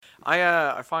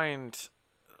I find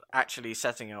actually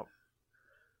setting up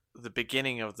the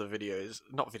beginning of the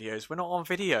not videos. We're not on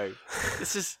video.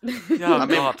 This is oh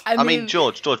god. I mean,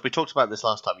 George, we talked about this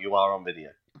last time. You are on video.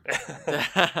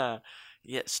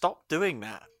 Yeah, stop doing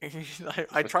that.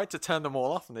 I tried to turn them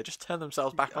all off, and they just turn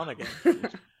themselves back on again.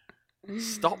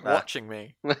 Stop watching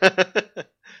me.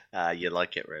 You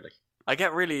like it, really? I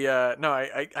get really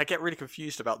I get really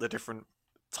confused about the different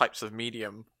types of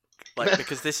medium, like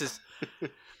because this is.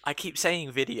 I keep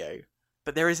saying video,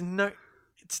 but there is no.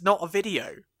 It's not a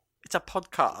video. It's a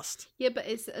podcast. Yeah, but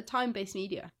it's a time-based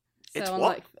media. So It's what?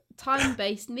 unlike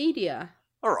time-based media.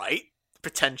 All right,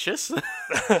 pretentious.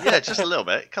 Yeah, just a little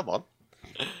bit. Come on.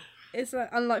 It's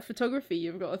unlike photography.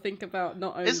 You've got to think about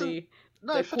not only.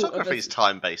 No, photography is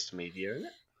time-based media, isn't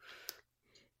it?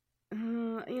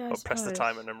 Yeah, I Or press the suppose.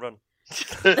 time and then run.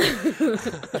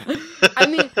 I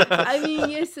mean,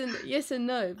 yes and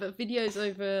no, but videos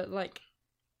over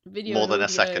video More and than a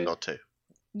audio- second or two.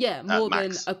 Yeah, more than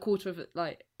max. a quarter of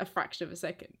a fraction of a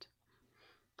second.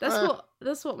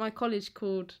 That's what my college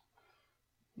called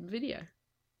video,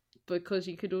 because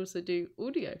you could also do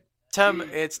audio.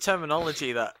 It's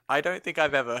terminology that I don't think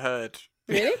I've ever heard.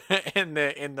 Really? in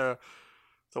the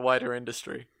wider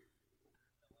industry.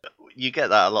 You get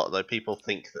that a lot, though. People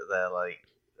think that they're like,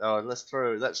 oh, let's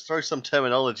throw some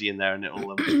terminology in there, and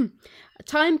it'll.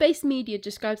 Time-based media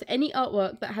describes any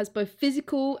artwork that has both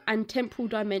physical and temporal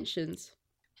dimensions.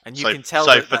 And you can tell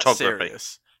that that's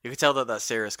serious. You can tell that that's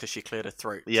serious because she cleared her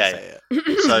throat to say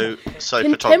it. So Contemporary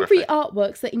photography.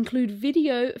 artworks that include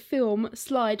video, film,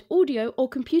 slide, audio, or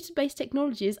computer-based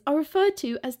technologies are referred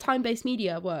to as time-based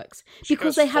media works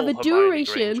because they have a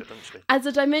duration as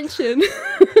a dimension.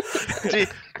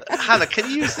 Hannah, can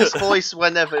you use this voice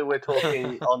whenever we're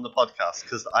talking on the podcast?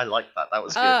 Because I like that. That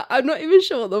was good. I'm not even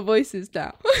sure what the voice is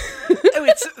now. Oh,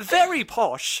 it's very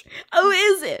posh. Oh,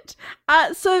 is it?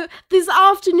 So this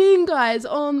afternoon, guys,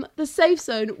 on the Safe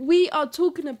Zone, we are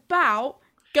talking about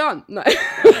gun. No.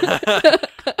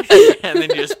 And then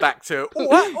you're just back to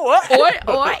what?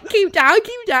 Oi, keep down.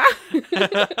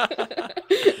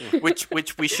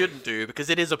 Which we shouldn't do because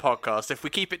it is a podcast. If we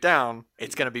keep it down,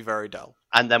 it's going to be very dull.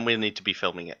 And then we need to be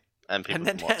filming it, and people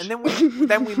can watch. And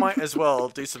then we might as well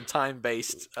do some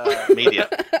time-based Media.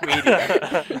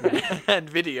 and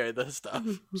video the stuff.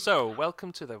 So,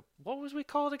 welcome to the... What was we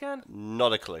called again?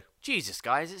 Not a clue. Jesus,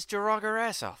 guys, it's Jaraga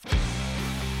Airsoft.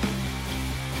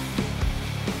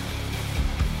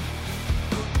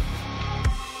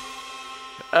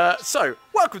 So,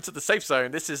 welcome to the Safe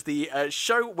Zone. This is the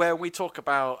show where we talk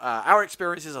about our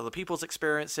experiences, other people's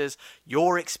experiences,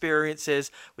 your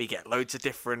experiences. We get loads of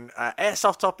different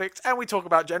airsoft topics, and we talk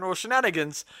about general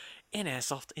shenanigans in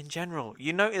airsoft in general.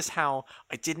 You notice how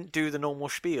I didn't do the normal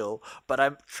spiel, but I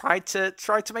tried to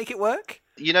make it work.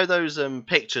 You know those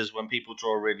pictures when people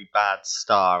draw a really bad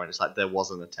star, and it's like there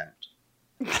was an attempt.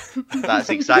 That's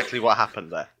exactly what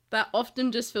happened there. That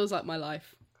often just feels like my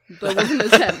life. There was an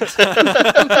attempt.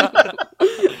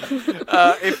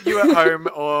 If you at home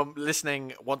or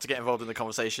listening want to get involved in the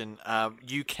conversation,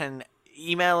 you can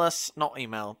email us. Not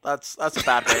email. That's a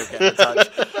bad way of getting in touch.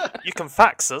 You can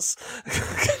fax us.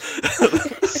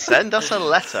 Send us a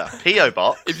letter. P.O.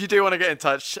 Box. If you do want to get in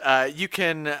touch, you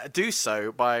can do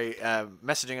so by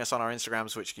messaging us on our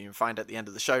Instagrams, which you can find at the end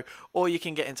of the show, or you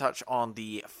can get in touch on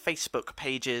the Facebook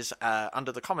pages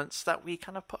under the comments that we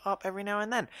kind of put up every now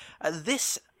and then.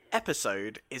 This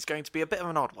episode is going to be a bit of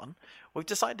an odd one. We've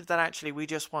decided that actually we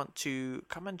just want to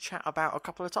come and chat about a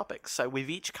couple of topics. So we've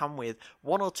each come with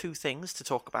one or two things to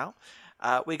talk about.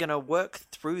 We're going to work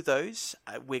through those.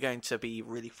 We're going to be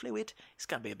really fluid. It's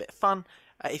going to be a bit of fun.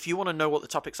 If you want to know what the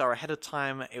topics are ahead of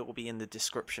time, it will be in the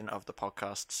description of the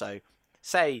podcast. So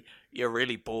say you're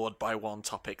really bored by one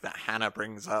topic that Hannah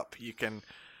brings up, you can...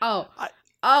 Sorry,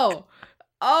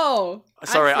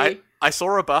 actually... I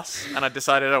saw a bus and I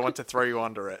decided I want to throw you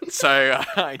under it. So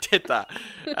I did that.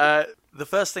 The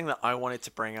first thing that I wanted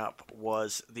to bring up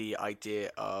was the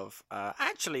idea of...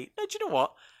 actually, no, do you know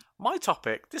what? My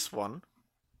topic, I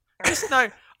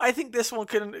think this one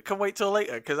can wait till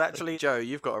later. Because actually, Joe,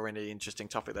 you've got a really interesting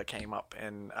topic that came up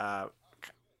in...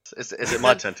 Is it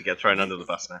my turn to get thrown under the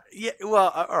bus now? Yeah, well,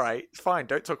 all right, fine.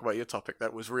 Don't talk about your topic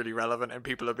that was really relevant and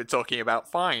people have been talking about.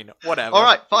 Fine, whatever. All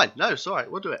right, fine. No, it's all right.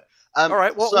 We'll do it. All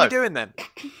right, what are we doing then?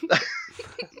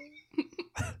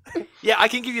 Yeah, I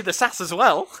can give you the sass as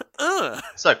well.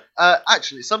 So,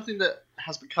 actually, something that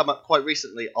has come up quite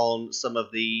recently on some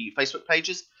of the Facebook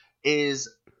pages is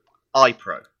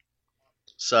iPro.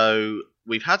 So,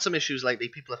 we've had some issues lately.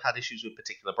 People have had issues with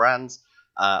particular brands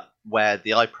where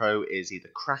the iPro is either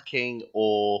cracking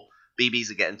or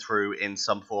BBs are getting through in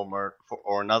some form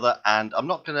or another, and I'm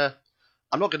not gonna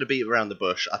beat around the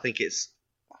bush. I think it's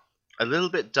a little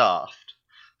bit daft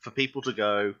for people to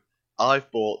go,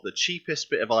 I've bought the cheapest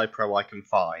bit of iPro I can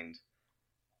find,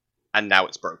 and now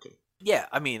it's broken. Yeah,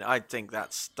 I mean, I think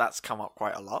that's come up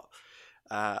quite a lot.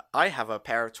 I have a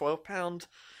pair of £12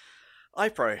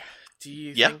 iPro. Do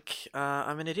you think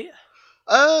I'm an idiot?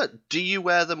 Do you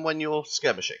wear them when you're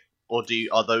skirmishing, or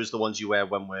are those the ones you wear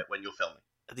when you're filming?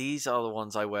 These are the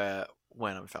ones I wear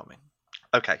when I'm filming.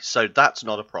 Okay, so that's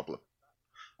not a problem.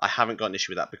 I haven't got an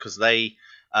issue with that because they.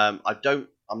 I'm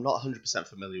not 100%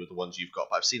 familiar with the ones you've got,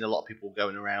 but I've seen a lot of people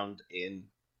going around in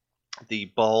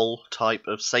the ball type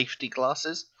of safety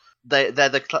glasses. They're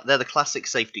the classic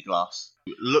safety glass.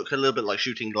 Look a little bit like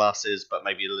shooting glasses, but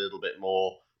maybe a little bit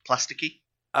more plasticky.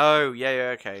 Oh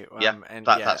yeah, okay.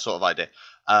 That sort of idea.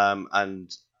 And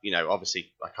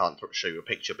obviously I can't show you a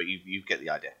picture, but you get the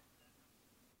idea.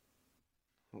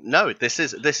 No, this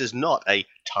is not a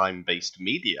time-based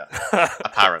media,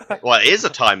 apparently. Well, it is a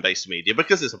time-based media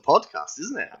because it's a podcast,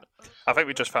 isn't it? I think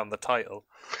we just found the title.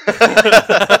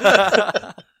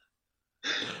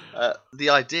 The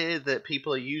idea that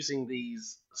people are using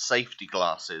these safety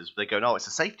glasses, they go, no, it's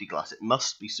a safety glass, it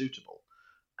must be suitable.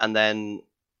 And then,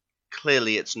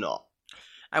 clearly it's not.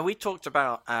 And we talked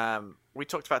about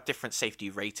different safety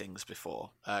ratings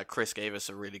before. Chris gave us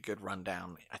a really good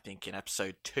rundown, I think, in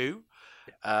episode 2.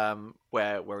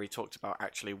 Where he talked about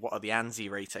actually what are the ANSI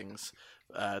ratings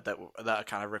that are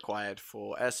kind of required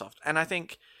for airsoft, and I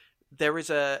think there is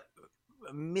a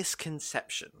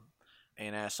misconception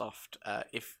in airsoft.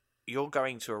 If you're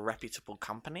going to a reputable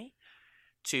company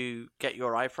to get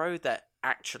your iPro, that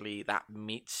actually that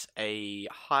meets a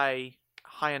high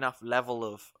enough level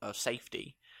of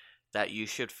safety that you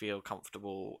should feel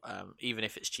comfortable, even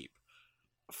if it's cheap.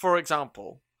 For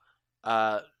example.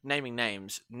 Naming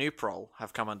names, Nuprol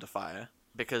have come under fire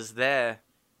because their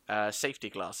safety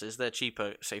glasses, their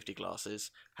cheaper safety glasses,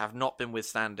 have not been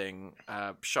withstanding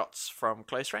shots from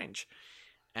close range.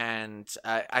 And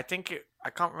I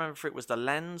can't remember if it was the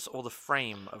lens or the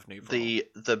frame of Nuprol.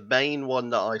 The main one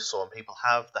that I saw, and there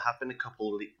have been a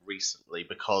couple recently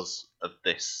because of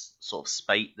this sort of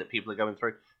spate that people are going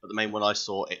through. But the main one I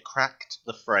saw, it cracked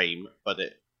the frame,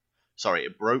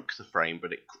 it broke the frame,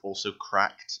 but it also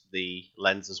cracked the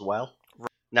lens as well.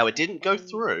 Now, it didn't go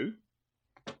through,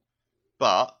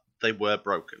 but they were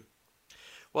broken.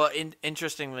 Well,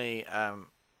 interestingly,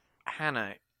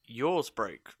 Hannah, yours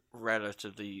broke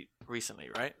relatively recently,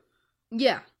 right?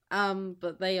 Yeah,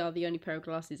 but they are the only pair of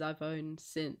glasses I've owned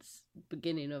since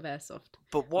beginning of airsoft.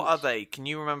 But what are they? Can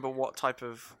you remember what type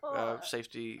of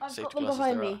safety I've got glasses them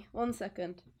behind there me. are? 1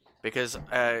 second. Because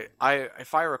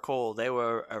if I recall, they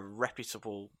were a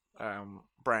reputable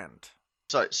brand.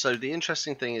 So the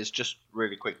interesting thing is, just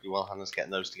really quickly while Hannah's getting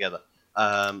those together,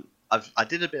 I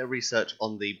did a bit of research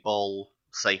on the Ball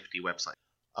safety website.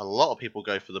 A lot of people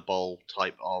go for the Ball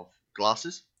type of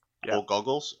glasses or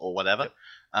goggles or whatever,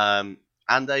 and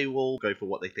they will go for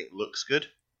what they think looks good.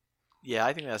 Yeah,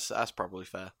 I think that's probably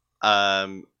fair.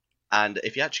 And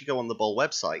if you actually go on the Ball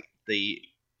website,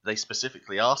 they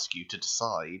specifically ask you to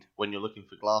decide, when you're looking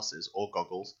for glasses or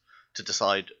goggles, to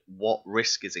decide what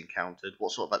risk is encountered,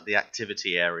 what sort of the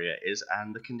activity area is,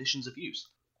 and the conditions of use.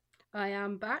 I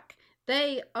am back.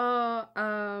 They are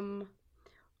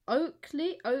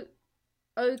Oakley.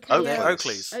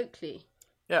 Oakley's. Oakley.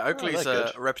 Yeah, Oakley's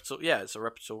they're a reputable. Yeah, it's a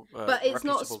reputable. But it's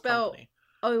not reputable spelled company.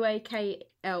 Oakley.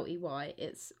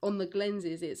 It's on the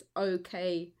lenses. It's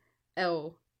Okley.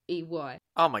 Oh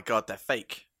my god, they're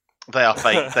fake. They are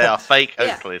fake. They are fake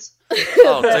Yeah. Oakleys.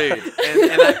 Oh, dude.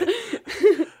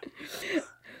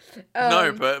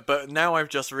 No, but now I've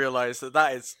just realised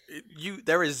that is you.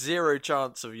 There is zero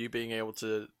chance of you being able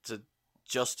to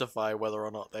justify whether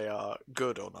or not they are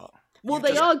good or not. Well,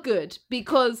 they are good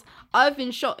because I've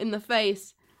been shot in the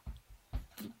face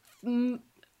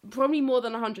probably more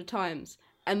than 100 times,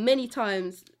 and many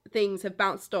times things have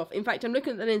bounced off. In fact, I'm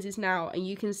looking at the lenses now, and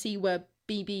you can see where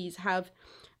BBs have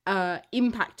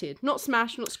impacted, not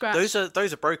smashed, not scratched.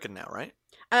 Those are broken now, right?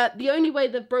 The only way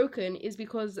they're broken is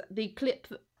because the clip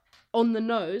on the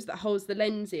nose that holds the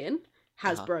lens in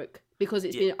has broke because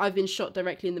I've been shot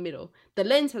directly in the middle. The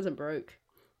lens hasn't broke.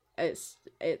 It's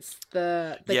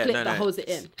the clip that holds it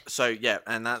in. So yeah,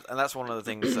 and that's one of the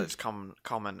things that's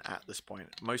common at this point.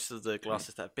 Most of the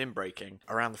glasses that have been breaking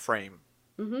around the frame,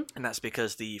 and that's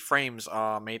because the frames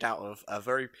are made out of a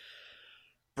very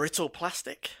brittle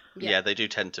plastic. Yeah, they do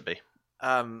tend to be.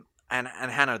 And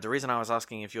Hannah, the reason I was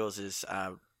asking if yours is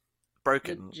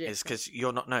broken is because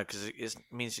you're not. No, because it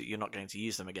means that you're not going to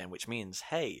use them again. Which means,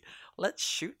 hey, let's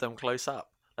shoot them close up.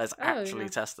 Let's actually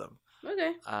test them.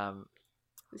 Okay.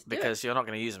 Let's do Because you're not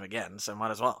going to use them again, so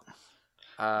might as well.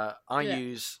 I Yeah.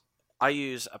 use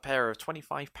a pair of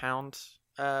 £25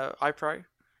 iPro.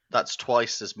 That's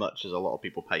twice as much as a lot of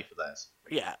people pay for theirs.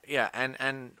 Yeah,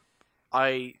 and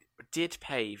I did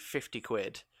pay 50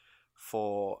 quid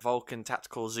for Vulcan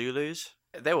Tactical Zulus.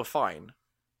 They were fine,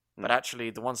 but actually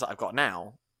the ones that I've got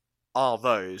now are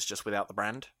those, just without the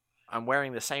brand. I'm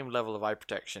wearing the same level of eye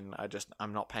protection.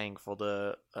 I'm not paying for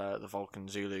the Vulcan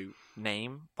Zulu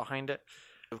name behind it,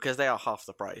 because they are half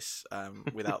the price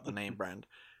without the name brand.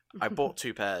 I bought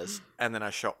 2 pairs and then I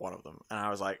shot one of them, and I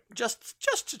was like, just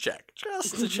to check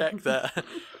that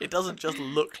it doesn't just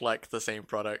look like the same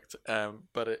product,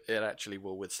 but it actually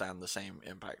will withstand the same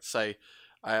impact. So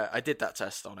I did that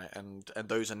test on it, and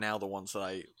those are now the ones that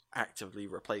I actively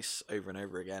replace over and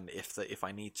over again if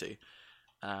I need to.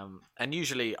 And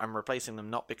usually I'm replacing them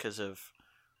not because of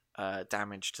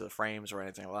damage to the frames or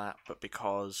anything like that, but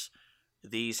because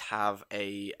these have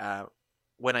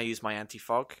when I use my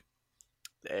anti-fog,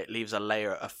 it leaves a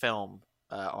layer of film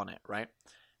on it, right?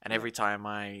 And every time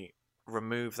I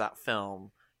remove that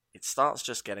film, it starts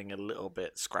just getting a little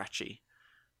bit scratchy.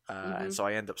 And so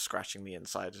I end up scratching the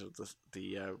inside of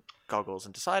the goggles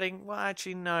and deciding, well,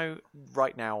 actually, no,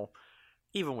 right now,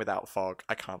 even without fog,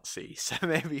 I can't see, so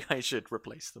maybe I should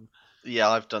replace them. Yeah,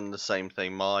 I've done the same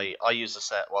thing. I use a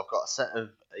set. Well, I've got a set of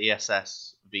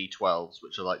ESS V12s,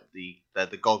 which are they're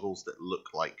the goggles that look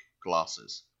like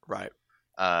glasses. Right.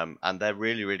 And they're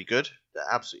really, really good. They're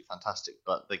absolutely fantastic.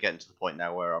 But they're getting to the point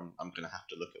now where I'm going to have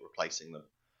to look at replacing them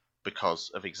because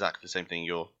of exactly the same thing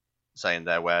you're saying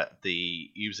there, where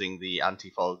using the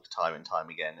anti-fog time and time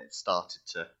again, it started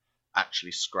to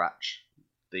actually scratch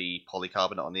the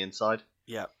polycarbonate on the inside.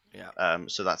 Yeah.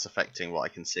 So that's affecting what I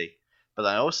can see. But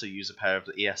then I also use a pair of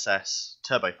the ESS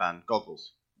turbofan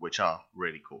goggles, which are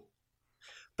really cool.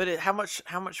 But how much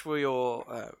were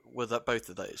both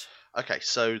of those? Okay,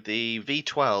 so the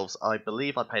V12s, I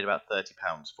believe I paid about £30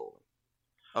 for them.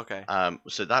 Okay.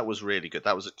 So that was really good.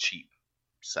 That was a cheap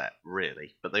set,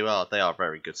 really, but they are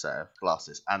very good set of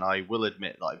glasses. And I will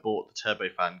admit that I bought the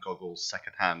turbofan goggles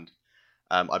second hand.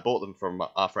 I bought them from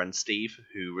our friend Steve,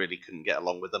 who really couldn't get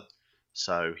along with them,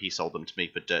 so he sold them to me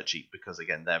for dirt cheap because,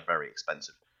 again, they're very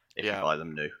expensive if you buy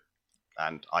them new.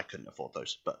 And I couldn't afford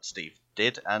those, but Steve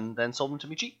did, and then sold them to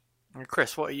me cheap. And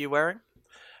Chris, what are you wearing?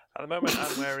 At the moment,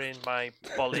 I'm wearing my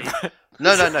Bolly.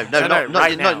 No,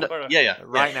 right now. No. Yeah.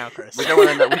 Right now, Chris. We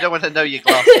don't want to know your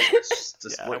glasses.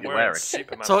 Just what I'm you're wearing wearing.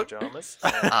 Superman So- pajamas.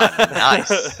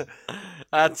 Nice.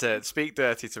 That's it. Speak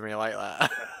dirty to me like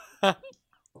that.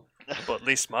 But at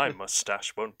least my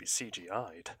mustache won't be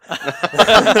CGI'd.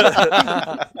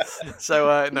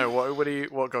 So no,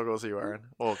 what goggles are you wearing?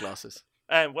 Or glasses?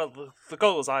 Well, the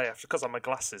goggles I have, because I'm a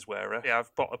glasses wearer,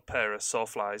 I've bought a pair of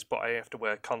Sawflies, but I have to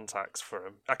wear contacts for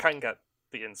them. I can get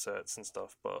the inserts and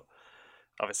stuff, but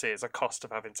obviously it's a cost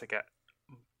of having to get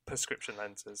prescription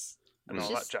lenses and all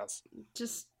that jazz.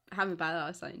 Just having bad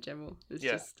eyesight in general is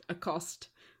just a cost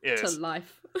It to is.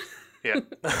 life. Yeah.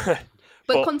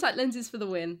 But contact lenses for the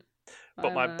win.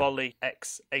 But my Bolly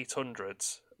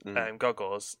X800s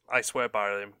goggles, I swear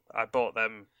by them. I bought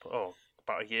them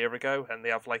about a year ago, and they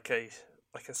have like a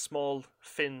small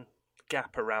thin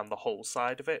gap around the whole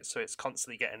side of it, so it's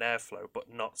constantly getting airflow,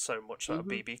 but not so much that a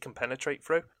BB can penetrate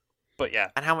through. But yeah.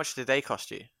 And how much did they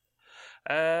cost you?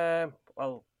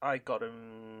 Well, I got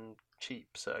them cheap,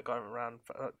 so I got them around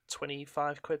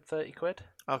 25 quid, 30 quid.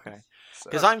 Okay. So,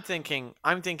 Because I'm thinking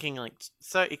like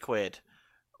 30 quid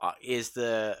is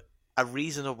a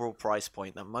reasonable price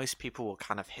point that most people will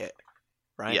kind of hit,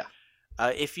 right? Yeah.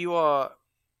 If you are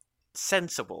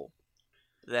sensible,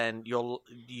 then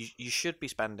you should be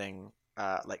spending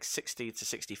like 60 to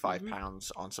 65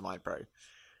 pounds on some iPro,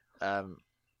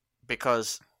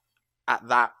 because at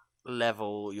that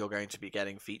level you're going to be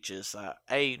getting features that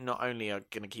not only are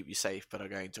going to keep you safe, but are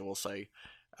going to also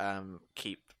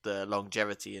keep the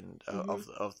longevity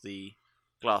of the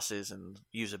glasses and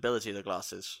usability of the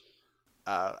glasses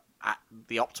at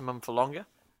the optimum for longer.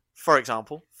 For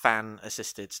example, fan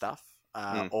assisted stuff,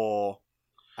 or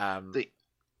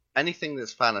anything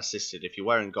that's fan assisted, if you're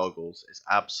wearing goggles, is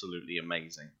absolutely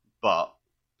amazing, but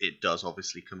it does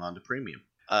obviously command a premium.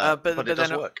 But it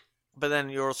does work. But then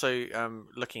you're also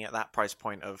looking at that price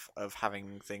point of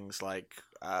having things like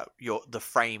the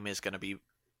frame is going to be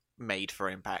made for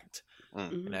impact.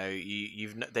 You know,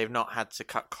 they've not had to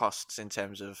cut costs in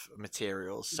terms of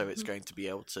materials, so it's going to be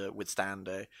able to withstand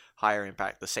a higher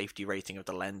impact. The safety rating of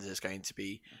the lens is going to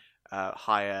be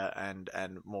higher and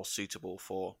more suitable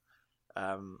for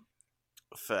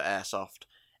airsoft.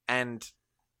 And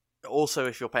also,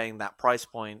 if you're paying that price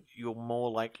point, you're more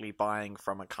likely buying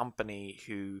from a company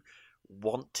who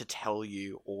want to tell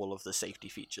you all of the safety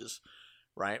features,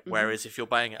 right? Mhm. Whereas if you're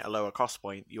buying at a lower cost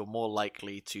point, you're more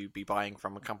likely to be buying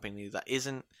from a company that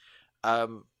isn't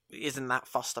that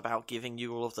fussed about giving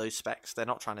you all of those specs. They're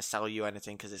not trying to sell you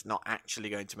anything because it's not actually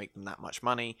going to make them that much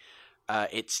money.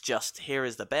 It's just, here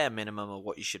is the bare minimum of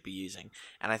what you should be using.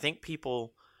 And I think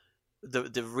people,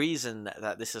 the reason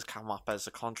that this has come up as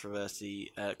a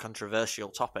controversial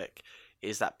topic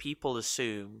is that people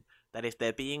assume that if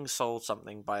they're being sold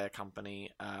something by a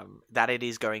company, that it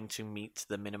is going to meet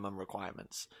the minimum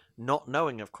requirements, not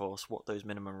knowing, of course, what those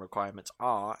minimum requirements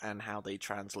are and how they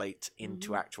translate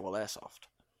into actual airsoft.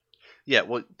 Yeah,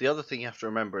 well, the other thing you have to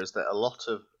remember is that a lot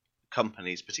of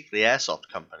companies, particularly airsoft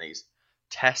companies,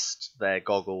 test their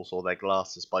goggles or their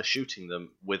glasses by shooting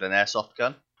them with an airsoft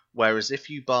gun. Whereas if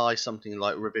you buy something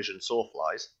like Revision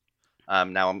Sawflies,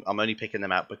 now I'm only picking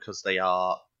them out because they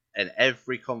are in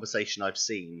every conversation I've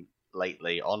seen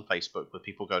lately on Facebook with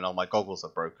people going, "Oh, my goggles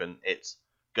are broken," it's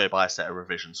go buy a set of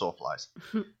Revision Sawflies.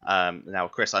 Now,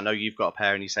 Chris, I know you've got a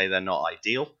pair and you say they're not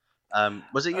ideal.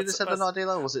 Was it you that said they're not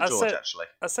ideal, or was it George, actually?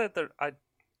 I said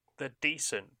they're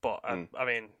decent, but I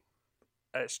mean,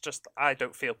 it's just I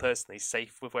don't feel personally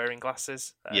safe with wearing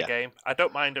glasses at a game. I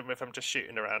don't mind them if I'm just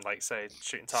shooting around, like, say,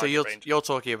 shooting target range. So you're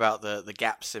talking about the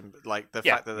gaps in, like, the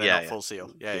fact that they're not full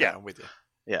seal. Yeah, I'm with you.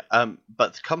 Yeah,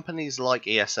 but companies like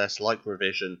ESS, like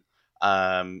Revision,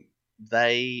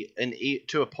 they,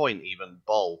 to a point, even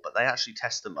Bol, but they actually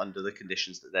test them under the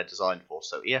conditions that they're designed for.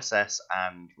 So ESS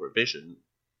and Revision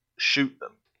shoot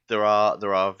them. There are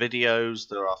videos,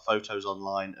 there are photos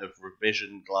online of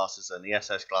Revision glasses and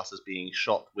ESS glasses being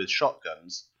shot with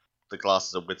shotguns. The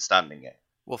glasses are withstanding it.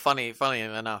 Well, funnily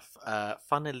enough,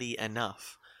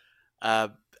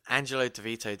 Angelo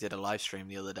DeVito did a live stream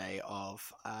the other day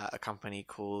of a company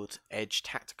called Edge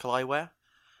Tactical Eyewear.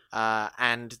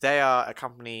 And they are a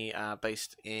company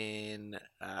based in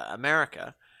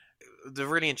America. They're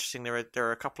really interesting. There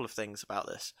are a couple of things about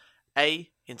this.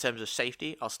 In terms of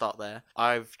safety, I'll start there.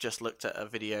 I've just looked at a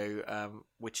video,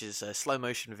 which is a slow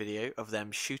motion video of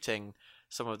them shooting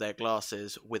some of their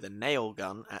glasses with a nail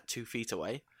gun at 2 feet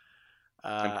away.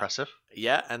 Impressive.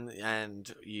 Yeah,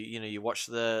 and you watch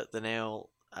the nail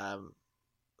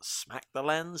smack the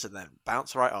lens and then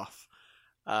bounce right off,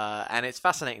 and it's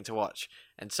fascinating to watch.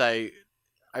 And so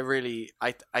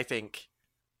I think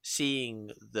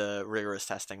seeing the rigorous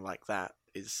testing like that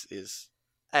is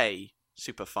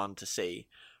super fun to see,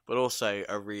 but also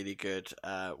a really good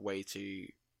way to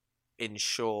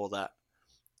ensure that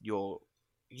your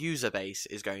user base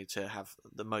is going to have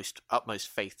the utmost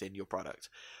faith in your product.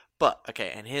 But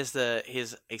okay, and here's a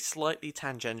slightly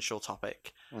tangential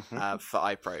topic for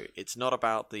iPro. It's not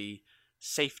about the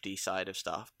safety side of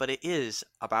stuff, but it is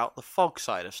about the fog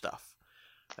side of stuff.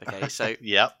 Okay, so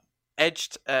yep.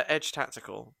 Edge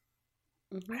Tactical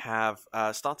have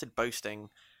started boasting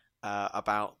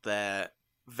about their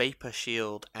Vapor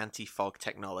Shield anti-fog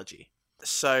technology.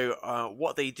 So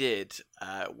what they did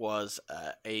was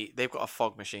they've got a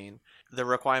fog machine. The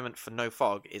requirement for no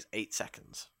fog is 8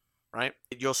 seconds, right?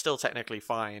 You're still technically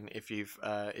fine if you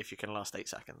can last 8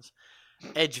 seconds.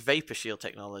 Edge Vapor Shield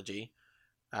technology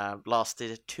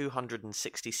lasted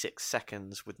 266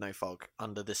 seconds with no fog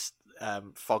under this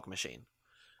fog machine.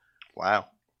 Wow.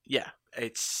 Yeah,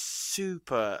 it's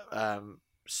super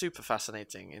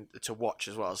fascinating to watch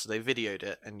as well. So they videoed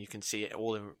it, and you can see it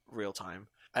all in real time.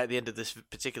 At the end of this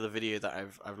particular video that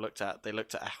I've looked at, they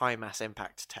looked at a high mass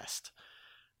impact test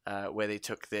where they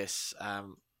took this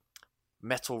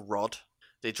metal rod,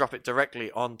 they drop it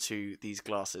directly onto these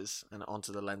glasses and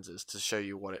onto the lenses to show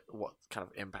you what kind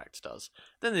of impact does.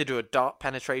 Then they do a dart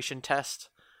penetration test,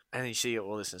 and you see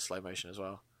all this in slow motion as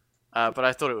well. But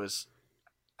I thought it was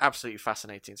absolutely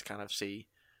fascinating to kind of see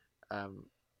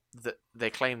that they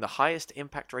claim the highest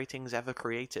impact ratings ever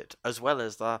created, as well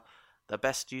as the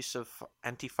best use of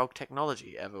anti-fog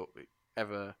technology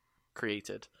ever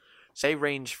created. So they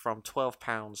range from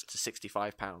 £12 to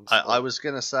 £65. I was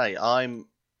going to say, I've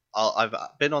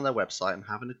been on their website and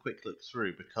having a quick look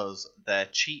through because they're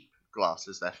cheap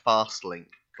glasses, they're Fast Link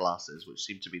glasses, which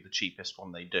seem to be the cheapest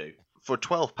one they do. For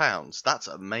 £12, that's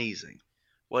amazing.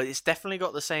 Well, it's definitely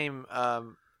got the same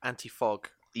anti-fog.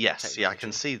 Yes, technology. yeah, I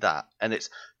can see that. And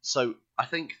so I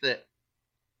think that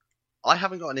I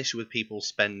haven't got an issue with people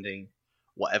spending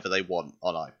whatever they want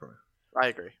on iPro. I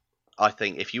agree. I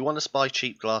think if you want to buy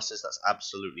cheap glasses, that's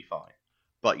absolutely fine.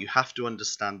 But you have to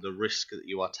understand the risk that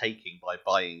you are taking by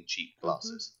buying cheap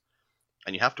glasses.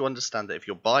 And you have to understand that if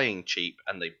you're buying cheap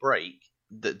and they break,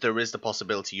 that there is the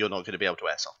possibility you're not going to be able to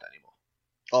airsoft anymore.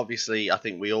 Obviously, I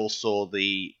think we all saw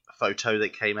the photo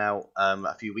that came out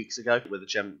a few weeks ago with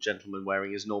a gentleman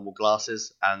wearing his normal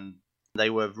glasses, and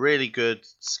they were really good.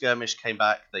 Skirmish came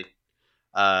back. They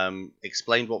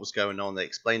explained what was going on. They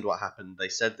explained what happened. They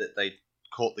said that they'd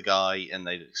caught the guy and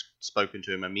they'd spoken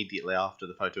to him immediately after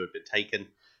the photo had been taken.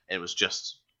 It was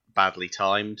just badly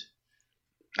timed,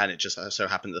 and it just so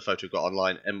happened that the photo got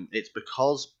online. And it's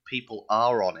because people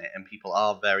are on it and people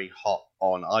are very hot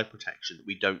on eye protection that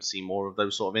we don't see more of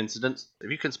those sort of incidents.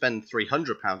 If you can spend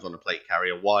 £300 on a plate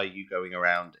carrier, why are you going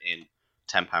around in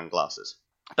 £10 glasses?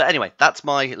 But anyway, that's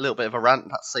my little bit of a rant.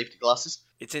 That's safety glasses.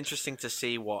 It's interesting to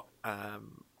see what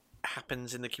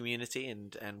happens in the community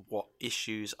and what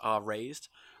issues are raised.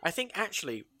 I think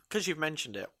actually, because you've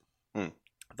mentioned it,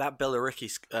 that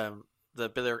Billericay,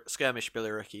 Skirmish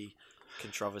Billericay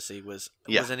controversy was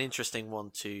an interesting one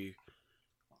to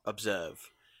observe.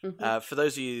 Mm-hmm. For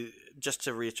those of you, just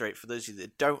to reiterate, for those of you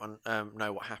that don't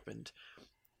know what happened,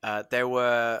 there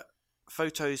were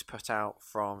photos put out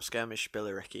from Skirmish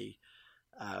Billericay,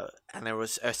 and there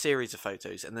was a series of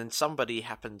photos, and then somebody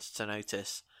happened to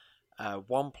notice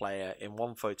one player in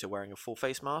one photo wearing a full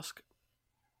face mask,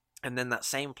 and then that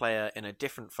same player in a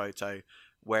different photo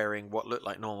wearing what looked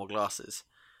like normal glasses.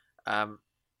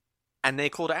 And they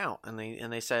called it out, and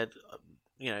they said,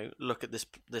 look at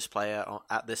this player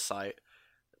at this site,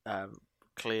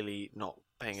 clearly not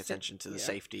paying attention to the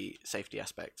safety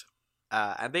aspect,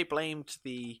 and they blamed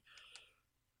the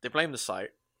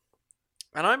site.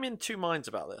 And I'm in two minds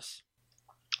about this.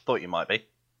 Thought you might be,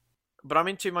 but I'm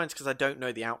in two minds because I don't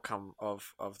know the outcome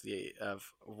of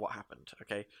what happened.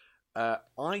 Okay,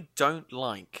 I don't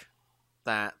like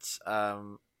that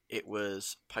it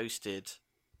was posted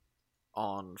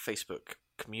on Facebook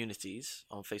communities,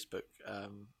 on Facebook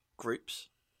groups.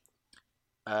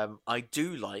 I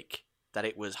do like that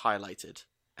it was highlighted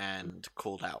and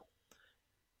called out.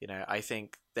 I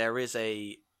think there is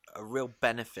a real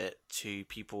benefit to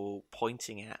people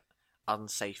pointing at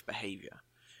unsafe behavior.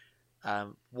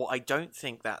 What I don't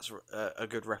think that's a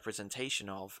good representation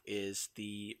of is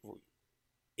the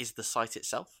site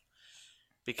itself.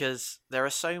 Because there are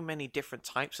so many different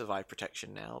types of eye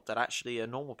protection now that actually a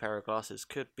normal pair of glasses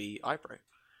could be eye pro.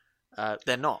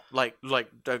 They're not. Like,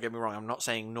 don't get me wrong, I'm not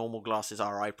saying normal glasses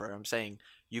are eye pro. I'm saying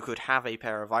you could have a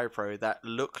pair of eye pro that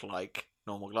look like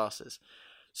normal glasses.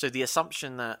 So the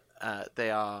assumption that they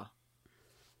are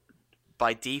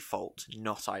by default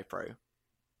not eye pro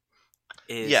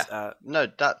is no,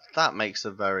 that makes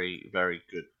a very, very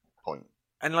good point.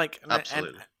 And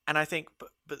absolutely. And I think, but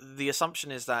the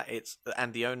assumption is that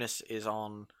the onus is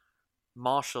on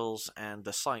marshals and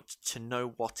the site to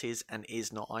know what is and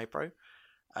is not iPro.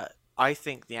 I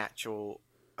think the actual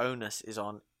onus is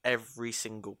on every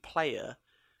single player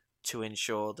to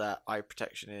ensure that eye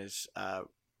protection is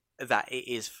that it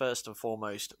is first and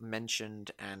foremost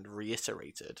mentioned and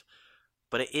reiterated.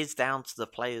 But it is down to the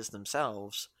players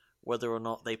themselves whether or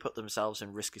not they put themselves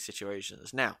in risky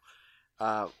situations. Now,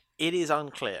 it is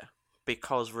unclear,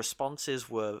 because responses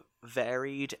were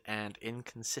varied and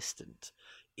inconsistent.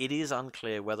 It is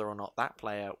unclear whether or not that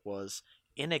player was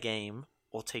in a game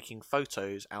or taking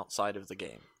photos outside of the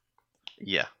game.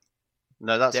 Yeah.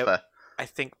 No, that's fair. I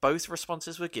think both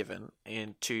responses were given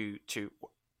to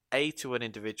A, to an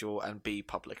individual, and B,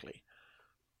 publicly.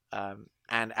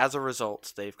 And as a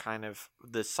result,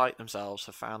 the site themselves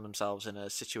have found themselves in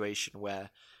a situation where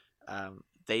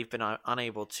they've been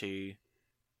unable to...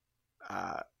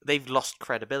 they've lost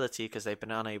credibility because they've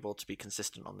been unable to be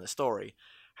consistent on their story.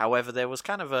 However, there was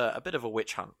kind of a bit of a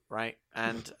witch hunt, right?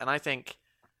 And I think,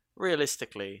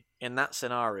 realistically, in that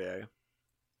scenario,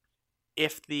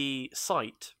 if the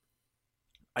site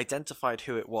identified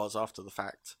who it was after the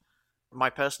fact, my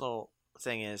personal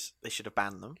thing is they should have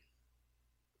banned them.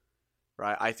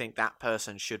 Right? I think that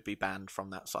person should be banned from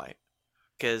that site.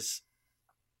 Because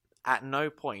at no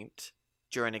point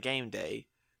during a game day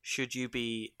should you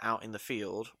be out in the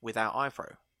field without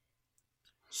iPro.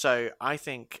 So I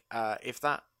think I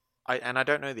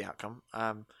don't know the outcome.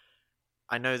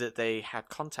 I know that they had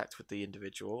contact with the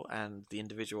individual, and the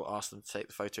individual asked them to take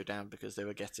the photo down because they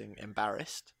were getting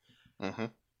embarrassed. Mm-hmm.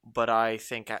 But I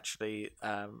think actually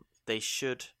they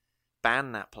should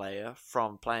ban that player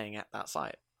from playing at that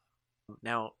site.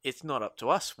 Now, it's not up to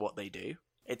us what they do.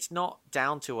 It's not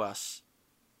down to us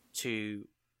to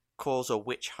cause a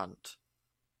witch hunt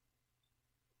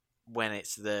when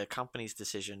it's the company's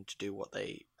decision to do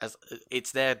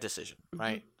it's their decision,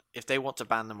 right? Mm-hmm. If they want to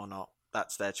ban them or not,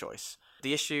 that's their choice.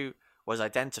 The issue was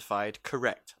identified,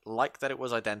 correct. Like that it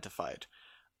was identified.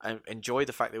 I enjoy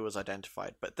the fact that it was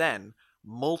identified. But then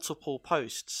multiple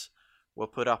posts were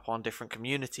put up on different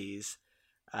communities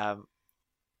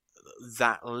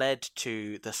that led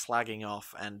to the slagging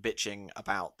off and bitching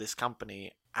about this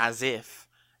company as if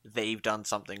they've done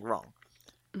something wrong.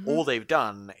 All they've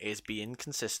done is be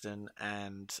inconsistent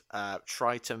and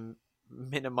try to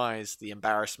minimize the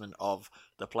embarrassment of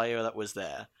the player that was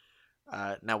there.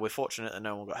 Now, we're fortunate that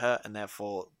no one got hurt, and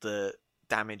therefore the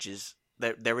damage is...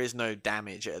 There is no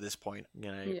damage at this point.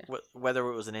 Whether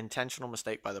it was an intentional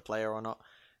mistake by the player or not,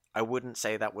 I wouldn't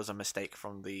say that was a mistake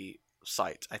from the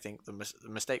site. I think the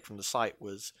mistake from the site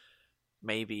was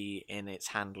maybe in its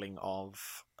handling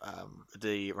of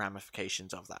the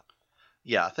ramifications of that.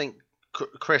 Yeah, I think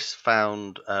Chris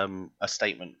found a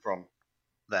statement from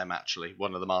them, actually,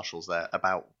 one of the marshals there,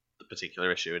 about the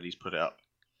particular issue, and he's put it up.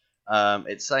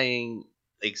 It's saying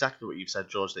exactly what you've said,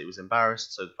 George, that he was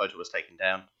embarrassed, so the photo was taken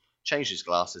down, changed his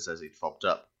glasses as he'd fobbed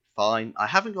up. Fine. I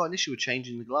haven't got an issue with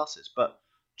changing the glasses, but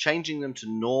changing them to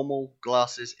normal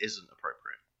glasses isn't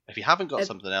appropriate. If you haven't got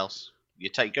something else, you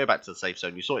go back to the safe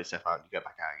zone, you sort yourself out, and you go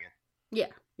back out again.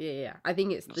 Yeah. I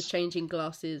think it's the changing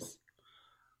glasses.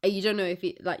 You don't know if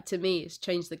it, like, to me, it's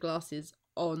changed the glasses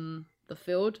on the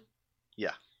field.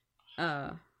 Yeah.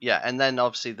 Yeah, and then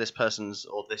obviously this person's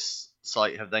or this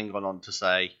site have then gone on to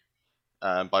say,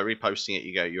 by reposting it,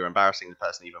 you're embarrassing the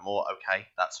person even more. Okay,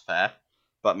 that's fair.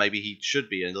 But maybe he should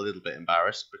be a little bit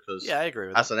embarrassed because, I agree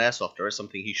with as an airsofter, it's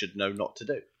something he should know not to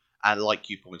do. And like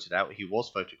you pointed out, he was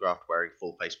photographed wearing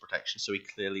full face protection, so he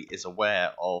clearly is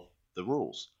aware of the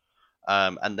rules.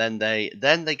 And then they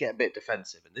get a bit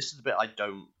defensive, and this is the bit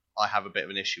I have a bit of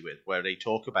an issue with, where they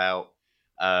talk about,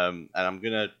 and I'm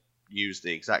gonna use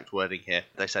the exact wording here.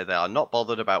 They say they are not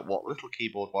bothered about what little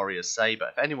keyboard warriors say, but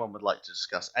if anyone would like to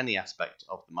discuss any aspect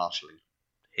of the marshalling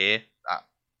here at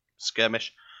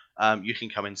Skirmish, you can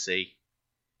come and see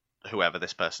whoever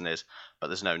this person is, but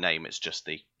there's no name, it's just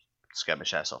the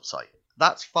Skirmish Airsoft site.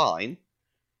 That's fine,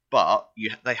 but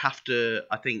they have to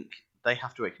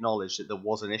acknowledge that there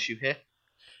was an issue here.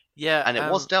 Yeah, and it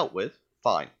was dealt with,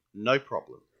 fine, no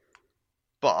problem.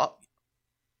 But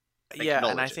yeah,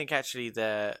 and I think actually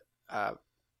the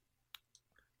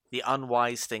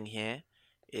unwise thing here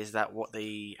is that what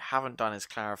they haven't done is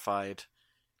clarified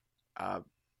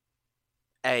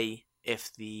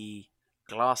if the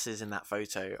glasses in that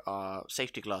photo are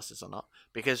safety glasses or not,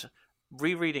 because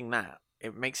rereading that,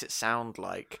 it makes it sound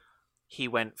like he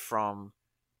went from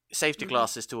safety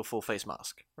glasses to a full face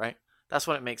mask, right? That's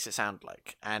what it makes it sound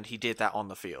like, and he did that on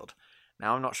the field.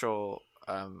 Now, I'm not sure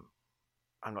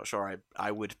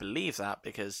I would believe that,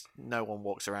 because no one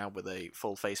walks around with a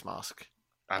full face mask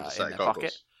and in their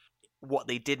pocket. What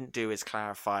they didn't do is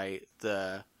clarify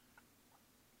the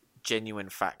genuine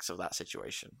facts of that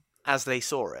situation as they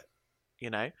saw it,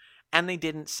 and they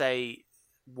didn't say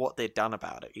what they'd done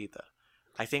about it either.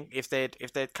 I think if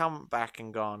they'd come back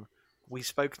and gone, we've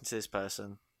spoken to this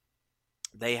person,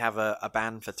 they have a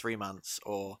ban for 3 months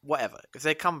or whatever. If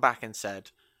they come back and said,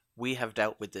 we have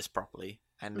dealt with this properly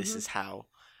and this is how,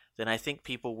 then I think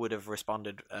people would have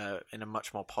responded in a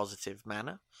much more positive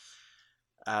manner.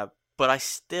 But I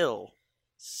still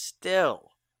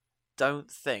don't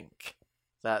think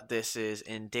that this is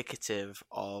indicative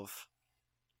of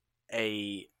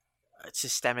a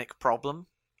systemic problem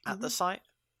at the site.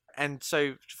 And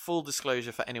so, full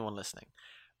disclosure for anyone listening,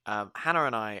 Hannah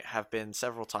and I have been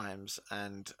several times,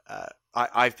 and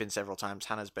I've been several times.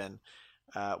 Hannah's been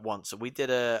once. So we did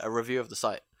a review of the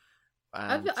site.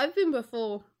 I've been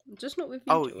before, just not with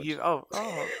you.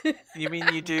 You mean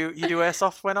you do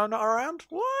airsoft when I'm not around?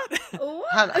 What?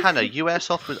 Hannah, you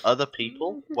airsoft with other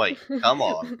people? Wait, come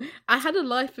on. I had a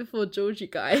life before George, you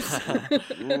guys.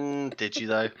 Did you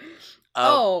though?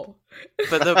 But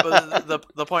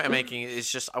the point I'm making is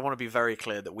just, I want to be very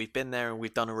clear that we've been there and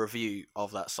we've done a review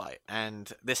of that site, and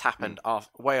this happened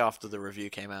way after the review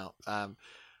came out.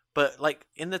 But like,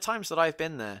 in the times that I've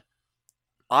been there,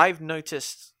 I've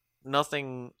noticed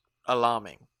nothing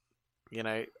alarming.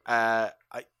 I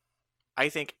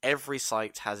think every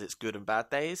site has its good and bad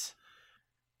days,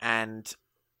 and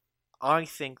I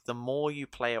think the more you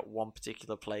play at one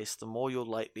particular place, the more you're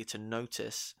likely to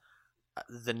notice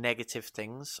the negative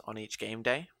things on each game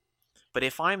day. But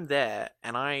if I'm there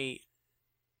and I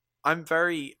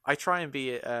try and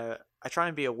be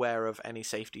aware of any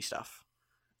safety stuff.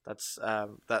 That's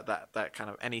that kind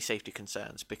of any safety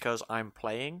concerns, because I'm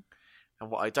playing,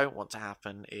 and what I don't want to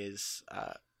happen is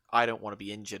I don't want to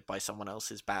be injured by someone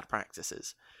else's bad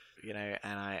practices,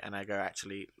 and I go,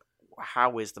 actually,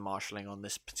 how is the marshalling on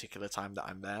this particular time that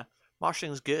I'm there?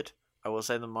 Marshalling's good. I will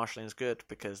say the marshalling is good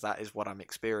because that is what I'm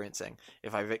experiencing.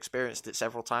 If I've experienced it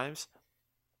several times,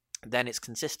 then it's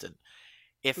consistent.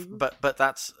 But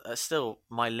that's still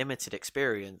my limited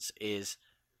experience is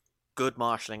good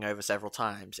marshalling over several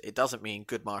times, it doesn't mean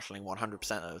good marshalling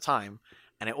 100% of the time,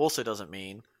 and it also doesn't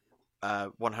mean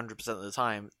 100% of the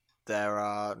time there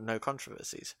are no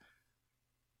controversies.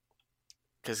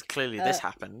 Because clearly this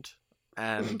happened,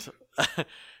 and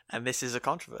and this is a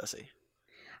controversy.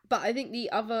 But I think the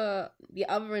other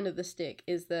end of the stick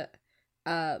is that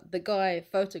the guy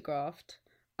photographed.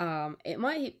 It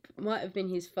might have been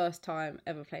his first time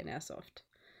ever playing airsoft.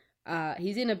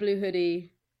 He's in a blue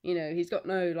hoodie. You know, he's got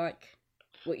no like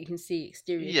what you can see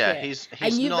exterior. Yeah, kit.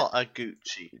 he's not a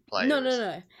Gucci player.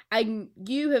 No. And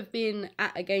you have been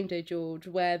at a game day, George,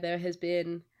 where there has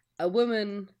been a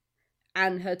woman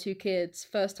and her 2 kids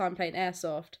first time playing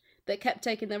airsoft that kept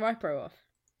taking their iPro off.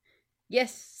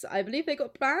 Yes, I believe they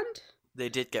got banned. They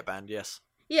did get banned, yes.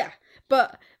 Yeah,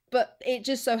 but it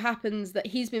just so happens that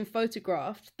he's been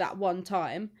photographed that one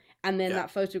time, and then that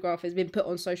photograph has been put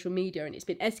on social media and it's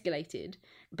been escalated.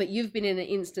 But you've been in an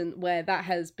instant where that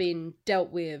has been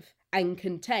dealt with and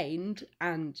contained,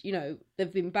 and you know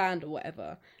they've been banned or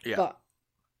whatever. Yeah. But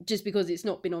just because it's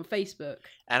not been on Facebook.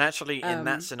 And actually, in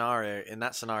that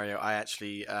scenario, I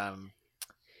actually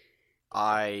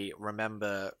I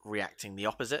remember reacting the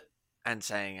opposite and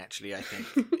saying, actually, I think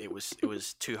it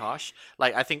was too harsh.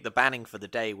 Like, I think the banning for the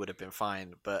day would have been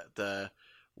fine, but the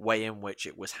way in which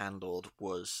it was handled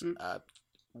was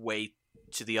way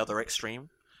to the other extreme.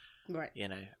 Right. You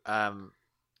know,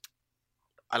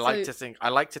 I like to think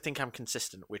I'm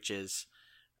consistent, which is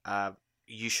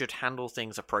you should handle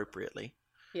things appropriately.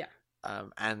 Yeah.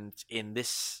 And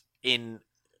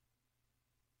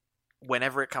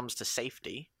whenever it comes to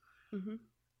safety,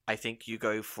 I think you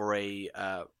go for a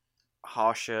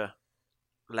harsher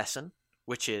lesson,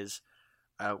 which is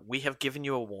we have given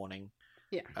you a warning.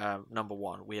 Yeah. Number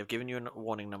one, we have given you a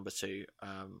warning. Number two,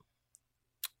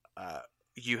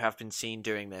 you have been seen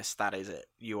doing this. That is it.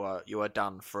 You are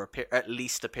done for at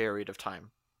least a period of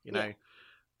time. You know,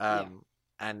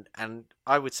 and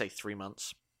I would say 3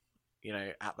 months. You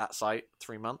know, at that site,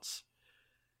 3 months,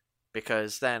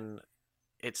 because then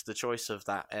it's the choice of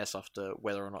that airsofter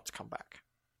whether or not to come back.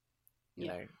 You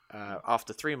know,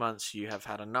 after 3 months, you have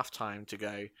had enough time to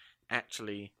go,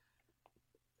 actually,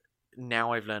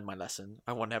 now I've learned my lesson.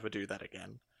 I will never do that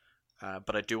again.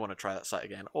 But I do want to try that site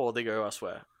again. Or they go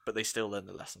elsewhere, but they still learn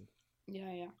the lesson.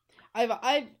 Yeah.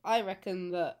 I reckon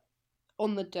that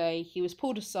on the day he was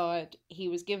pulled aside, he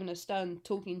was given a stern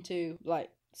talking to,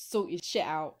 like, sort your shit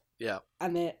out. Yeah.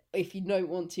 And then if you don't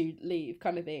want to leave,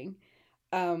 kind of thing.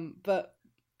 But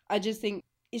I just think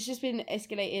it's just been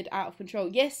escalated out of control.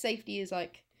 Yes, safety is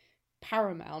like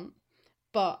paramount,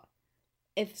 but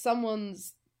if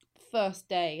someone's first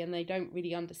day and they don't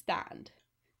really understand,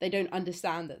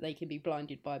 that they can be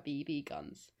blinded by BB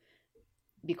guns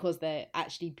because they're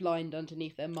actually blind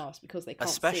underneath their mask because they can't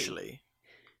see.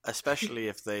 Especially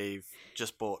if they've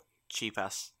just bought cheap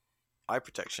ass eye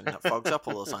protection that fogs up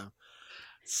all the time.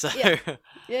 So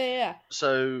yeah.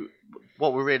 So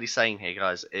what we're really saying here,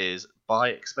 guys, is buy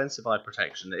expensive eye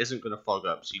protection that isn't going to fog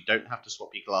up, so you don't have to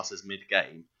swap your glasses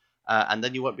mid-game, and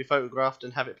then you won't be photographed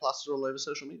and have it plastered all over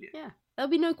social media. Yeah, there'll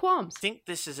be no qualms. I think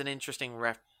this is an interesting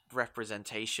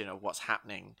representation of what's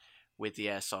happening with the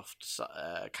airsoft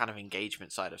kind of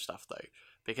engagement side of stuff, though,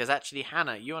 because actually,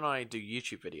 Hannah, you and I do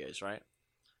YouTube videos, right?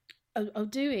 Oh,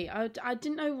 do we? I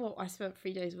didn't know what I spent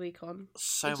 3 days a week on.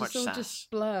 So it much just sass.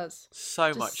 Just blurs.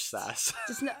 Much sass.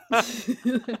 Just no. I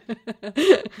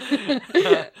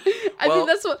think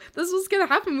that's what's gonna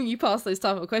happen when you pass those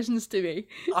type of questions to me.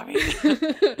 I mean,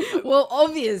 well,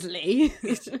 obviously.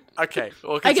 Okay.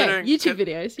 Well, YouTube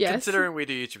videos. Yes. Considering we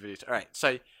do YouTube videos, all right.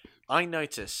 So I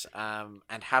notice, and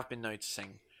have been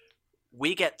noticing,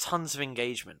 we get tons of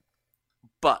engagement,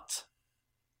 but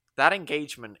that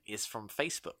engagement is from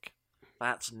Facebook.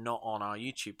 That's not on our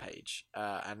YouTube page,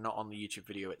 and not on the YouTube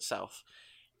video itself.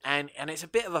 And it's a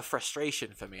bit of a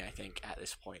frustration for me, I think, at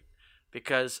this point.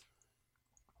 Because,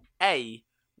 A,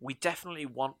 we definitely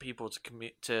want people to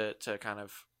commit to kind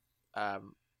of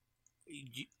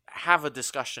have a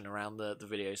discussion around the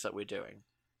videos that we're doing.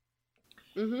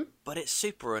 Mm-hmm. But it's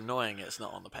super annoying it's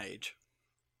not on the page.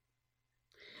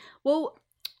 Well,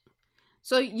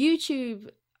 so YouTube,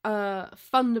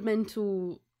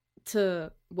 fundamental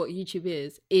to what YouTube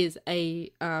is a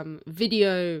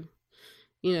video,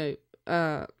 it's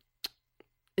a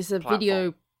platform.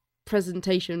 video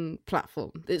presentation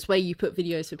platform. It's where you put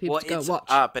videos for people to go and watch.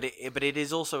 But it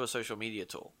is also a social media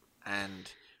tool,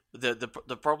 and the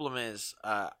problem is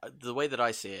the way that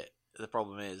I see it. The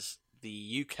problem is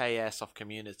the UK airsoft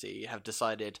community have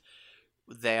decided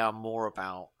they are more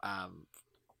about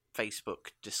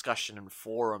Facebook discussion and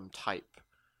forum type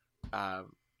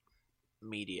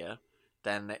media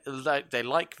then they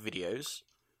like videos,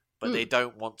 but they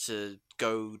don't want to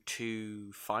go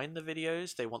to find the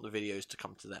videos. They want the videos to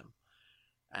come to them.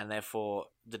 And therefore,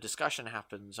 the discussion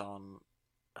happens on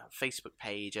a Facebook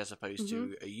page as opposed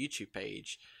to a YouTube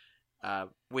page,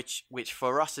 which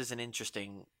for us is an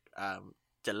interesting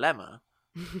dilemma,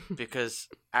 because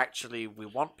actually we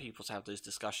want people to have those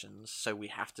discussions, so we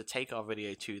have to take our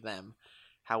video to them.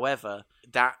 However,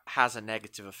 that has a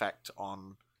negative effect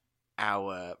on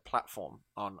our platform,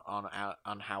 on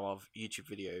how our YouTube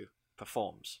video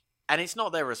performs, and it's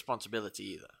not their responsibility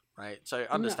either. Right, so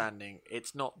understanding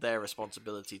it's not their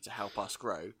responsibility to help us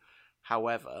grow.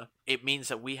 However, it means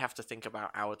that we have to think about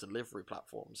our delivery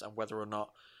platforms and whether or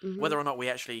not we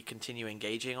actually continue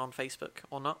engaging on Facebook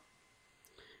or not.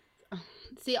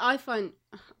 See, I find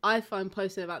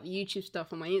posting about the YouTube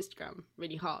stuff on my Instagram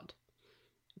really hard,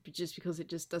 just because it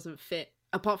just doesn't fit.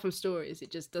 Apart from stories,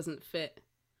 it just doesn't fit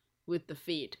with the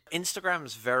feed.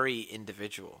 Instagram's very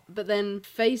individual, but then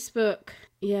Facebook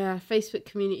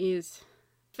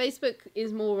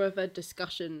is more of a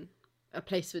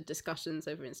place for discussions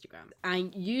over Instagram.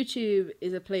 And YouTube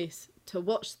is a place to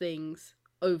watch things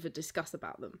over discuss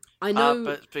about them. I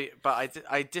know, but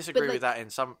I disagree with that in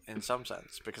some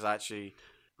sense, because I actually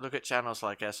look at channels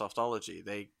like Airsoftology.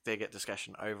 They get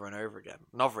discussion over and over again.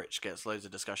 Novrich gets loads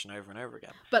of discussion over and over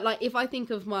again. But like, if I think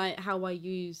of how I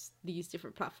use these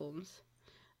different platforms,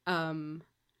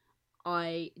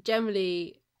 I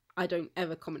don't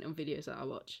ever comment on videos that I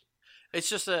watch. It's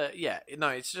just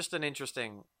it's just an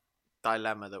interesting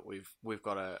dilemma that we've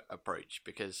got to approach,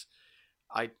 because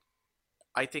I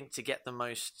think to get the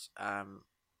most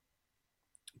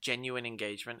genuine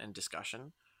engagement and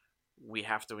discussion, we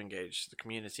have to engage the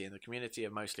community, and the community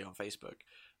are mostly on Facebook.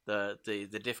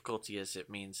 The difficulty is it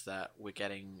means that we're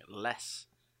getting less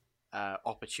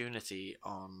opportunity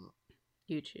on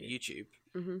YouTube.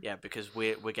 Yeah, because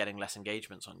we're getting less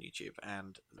engagements on YouTube,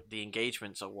 and the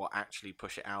engagements are what actually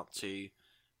push it out to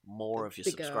more of your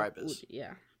subscribers.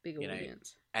 Bigger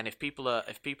audience. And if people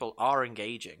are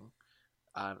engaging,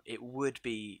 it would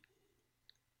be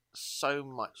so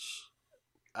much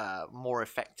more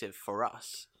effective for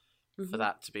us for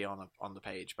that to be on the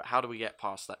page. But how do we get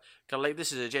past that? Because like,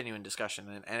 this is a genuine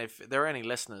discussion, and if there are any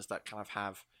listeners that kind of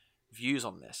have views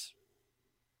on this,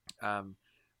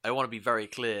 I want to be very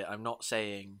clear. I'm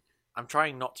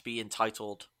trying not to be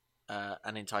entitled,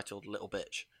 an entitled little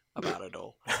bitch about it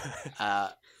all.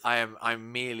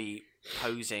 I'm merely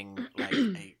posing like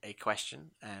a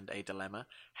question and a dilemma.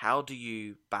 How do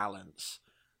you balance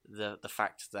the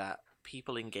fact that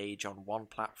people engage on one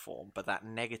platform, but that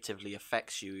negatively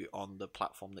affects you on the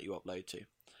platform that you upload to?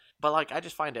 But like, I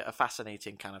just find it a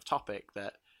fascinating kind of topic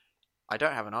that I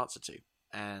don't have an answer to.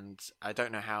 And I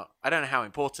don't know how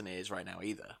important it is right now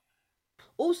either.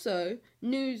 Also,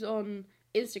 news on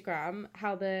Instagram,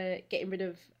 how they're getting rid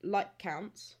of like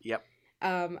counts. Yep.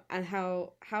 And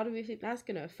how do we think that's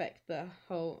going to affect the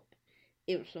whole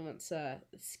influencer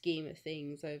scheme of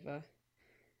things over?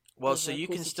 Well, so you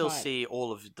can still see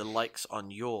all of the likes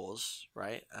on yours,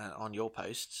 right? On your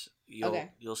posts,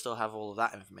 you'll still have all of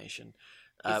that information.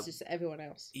 It's just everyone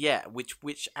else. Yeah,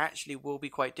 which actually will be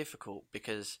quite difficult,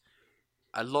 because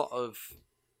a lot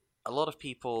of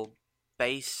people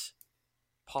base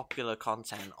popular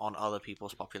content on other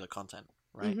people's popular content,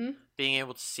 right? Being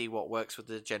able to see what works with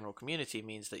the general community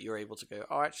means that you're able to go,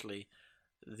 oh, actually,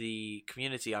 the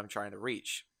community I'm trying to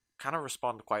reach kind of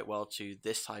respond quite well to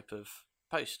this type of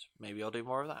post. Maybe I'll do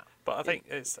more of that. But I think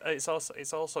it's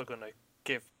also going to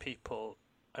give people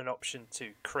an option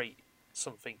to create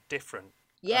something different.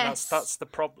 Yes, and that's the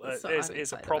problem.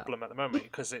 Is a problem at the moment,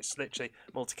 because it's literally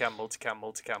multicam,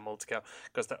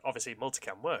 because obviously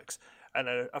multicam works, and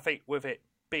I think with it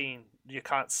being you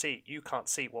can't see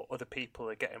what other people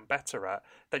are getting better at,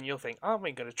 then you'll think, oh, I'm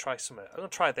going to try something. I'm going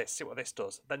to try this, see what this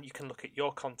does. Then you can look at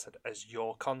your content as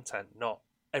your content, not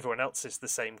everyone else's the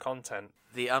same content.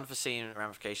 The unforeseen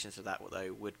ramifications of that,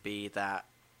 though, would be that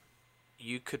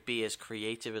you could be as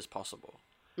creative as possible.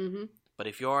 But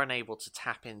if you're unable to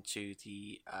tap into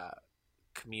the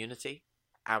community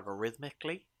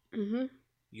algorithmically,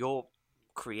 your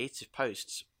creative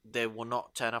posts, they will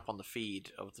not turn up on the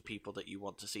feed of the people that you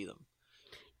want to see them.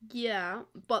 Yeah,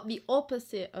 but the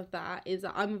opposite of that is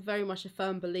that I'm very much a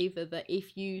firm believer that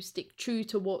if you stick true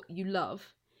to what you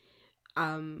love,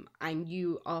 and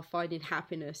you are finding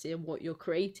happiness in what you're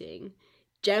creating,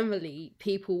 generally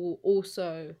people will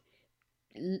also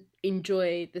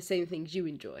enjoy the same things you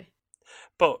enjoy.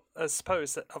 But I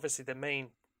suppose that obviously the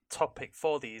main topic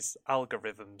for these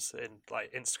algorithms in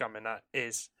like Instagram and that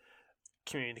is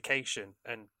communication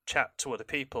and chat to other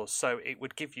people, so it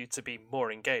would give you to be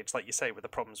more engaged. Like you say, with the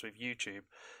problems with YouTube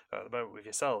at the moment with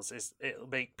yourselves, is it'll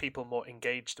make people more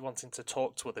engaged, wanting to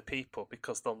talk to other people,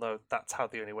 because they'll know that's how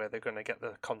the only way they're going to get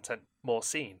the content more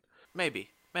seen. Maybe.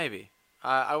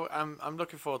 I'm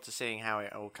looking forward to seeing how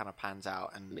it all kind of pans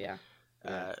out, and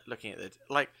looking at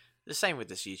the same with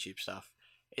this YouTube stuff.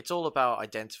 It's all about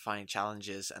identifying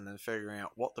challenges and then figuring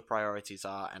out what the priorities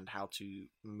are and how to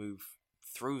move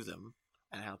through them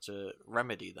and how to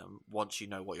remedy them once you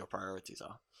know what your priorities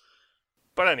are.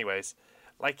 But anyways,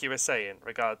 like you were saying,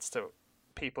 regards to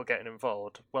people getting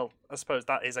involved, well, I suppose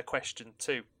that is a question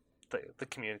to the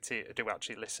community who do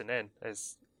actually listen in,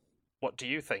 is what do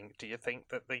you think? Do you think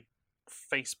that the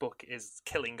Facebook is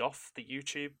killing off the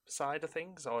YouTube side of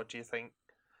things, or do you think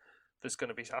there's going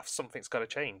to be something's got to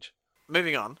change?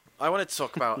 Moving on, I wanted to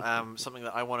talk about something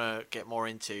that I want to get more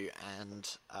into, and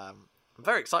I'm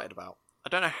very excited about. I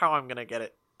don't know how I'm going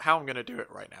to do it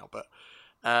right now, but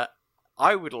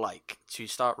I would like to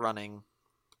start running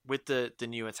with the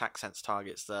new attack sense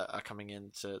targets that are coming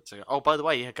in to. Oh, by the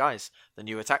way, yeah, guys, the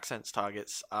new attack sense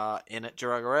targets are in at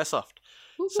Jirago Airsoft,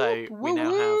 so we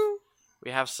now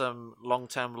have some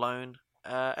long-term loan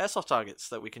airsoft targets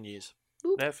that we can use.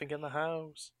 Nothing in the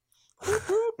house.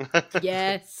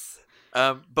 Yes.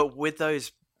 But with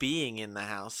those being in the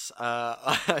house,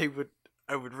 I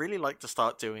would really like to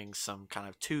start doing some kind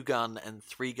of 2-gun and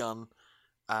 3-gun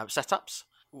setups.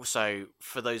 So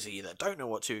for those of you that don't know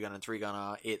what 2-gun and 3-gun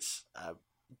are, it's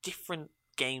different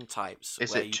game types.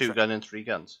 Is it 2-gun and 3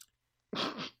 guns?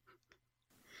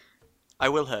 I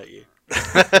will hurt you.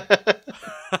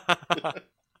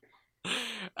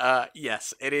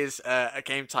 Yes, it is a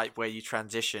game type where you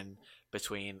transition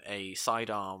between a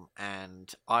sidearm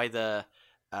and either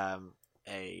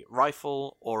a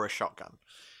rifle or a shotgun,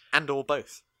 and or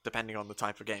both, depending on the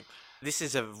type of game. This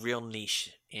is a real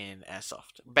niche in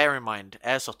airsoft. Bear in mind,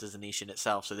 airsoft is a niche in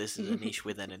itself, so this is a niche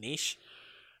within a niche,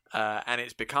 and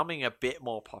it's becoming a bit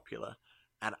more popular.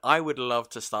 And I would love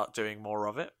to start doing more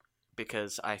of it,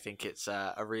 because I think it's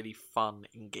a really fun,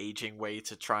 engaging way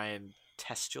to try and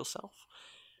test yourself.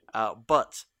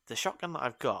 But the shotgun that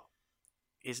I've got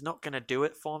is not going to do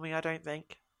it for me, I don't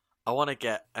think. I want to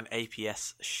get an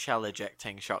APS shell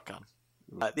ejecting shotgun.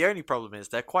 The only problem is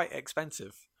they're quite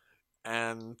expensive.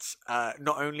 And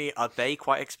not only are they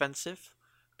quite expensive,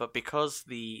 but because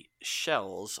the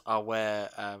shells are where,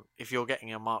 if you're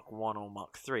getting a Mark 1 or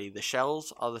Mark 3, the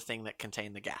shells are the thing that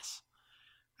contain the gas.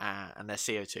 And they're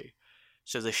CO2.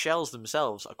 So the shells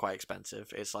themselves are quite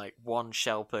expensive. It's like 1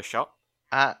 shell per shot.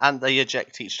 And they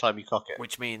eject each time you cock it.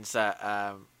 Which means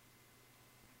that...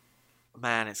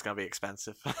 man, it's going to be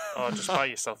expensive. Oh, just buy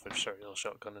yourself a real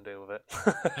shotgun and deal with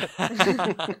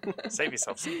it. Save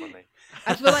yourself some money.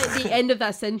 I feel like the end of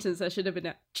that sentence, that should have been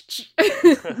a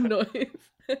noise.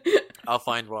 I'll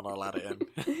find one, I'll add it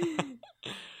in.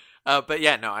 But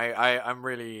yeah, no, I'm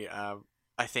really... I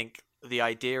think the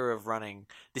idea of running...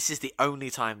 This is the only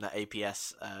time that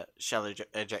APS shell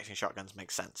ejecting shotguns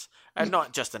make sense. And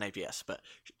not just an APS, but...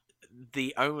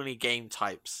 The only game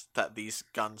types that these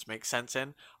guns make sense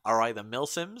in are either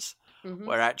milsims,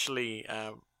 where actually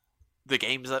the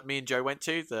games that me and Joe went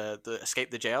to, the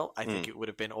Escape the Jail, I think it would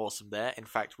have been awesome there. In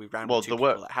fact, we ran with 2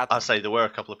 people that had them. I say there were a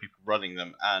couple of people running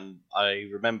them, and I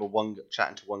remember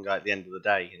chatting to one guy at the end of the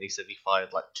day, and he said he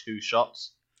fired like 2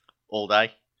 shots all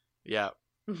day. Yeah,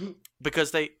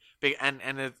 because the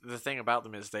thing about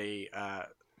them is they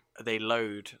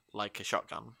load like a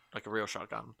shotgun, like a real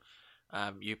shotgun.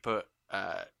 You put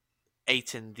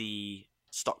 8 in the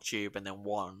stock tube and then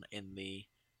 1 in the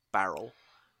barrel,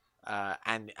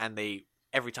 and they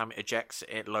every time it ejects,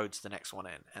 it loads the next one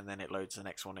in, and then it loads the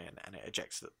next one in, and it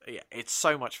ejects. It's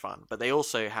so much fun. But they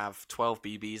also have 12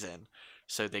 BBs in,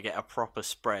 so they get a proper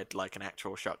spread like an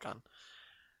actual shotgun,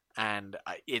 and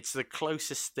it's the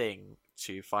closest thing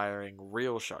to firing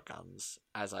real shotguns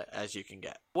as you can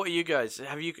get. What are you guys?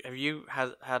 Have you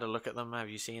had a look at them? Have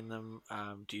you seen them?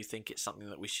 Do you think it's something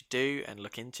that we should do and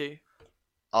look into?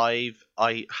 I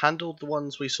handled the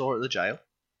ones we saw at the jail.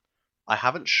 I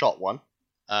haven't shot one,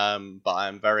 but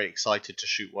I'm very excited to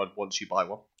shoot one once you buy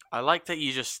one. I like that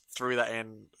you just threw that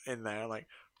in there, like,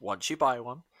 once you buy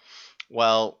one.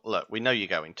 Well, look, we know you're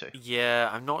going to. Yeah,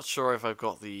 I'm not sure if I've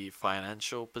got the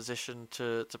financial position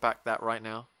to back that right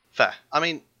now. Fair. I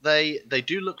mean, they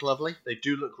do look lovely. They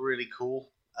do look really cool.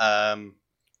 They're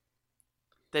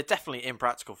definitely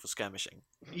impractical for skirmishing.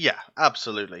 Yeah,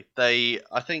 absolutely.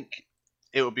 I think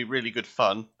it would be really good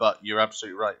fun, but you're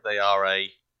absolutely right. They are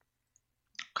a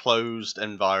closed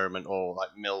environment, or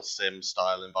like mil sim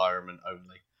style environment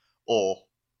only, or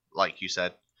like you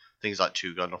said, things like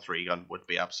 2-gun or 3-gun would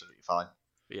be absolutely fine.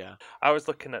 Yeah. I was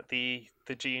looking at the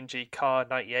G&G Car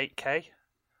 98K.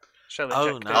 Shell Oh,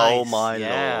 ejected. nice. Oh my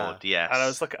yeah. lord, yes. And I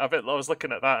was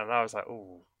looking at that, and I was like,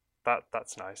 "Ooh,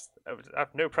 that's nice." I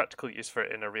have no practical use for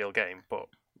it in a real game, but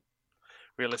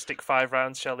realistic 5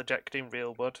 rounds shell ejecting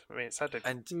real wood. I mean, it's had a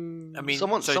And I mean,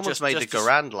 someone's made the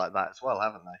Garand like that as well,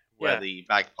 haven't they? Where Yeah. the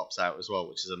bag pops out as well,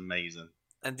 which is amazing.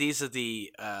 And these are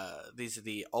the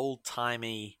old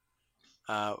timey,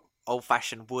 old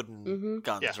fashioned wooden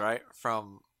guns, Yeah. right?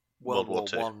 From World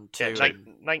World War War II. One, Two, yeah, and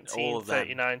all of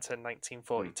them. 1939 to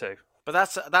 1942. But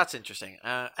that's interesting.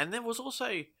 And there was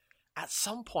also at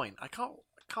some point I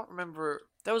can't remember,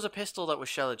 there was a pistol that was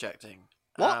shell ejecting.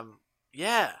 What?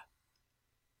 Yeah.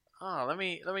 Oh, let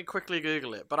me quickly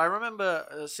Google it. But I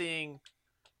remember seeing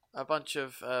a bunch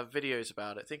of videos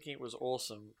about it, thinking it was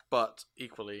awesome, but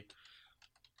equally.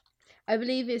 I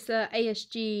believe it's a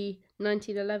ASG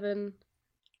 1911.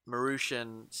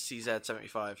 Marushan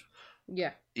CZ75.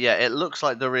 Yeah. Yeah, it looks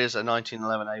like there is a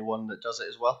 1911A1 that does it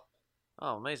as well.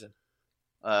 Oh, amazing.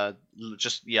 I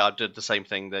did the same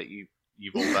thing that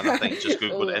you've all done. I think just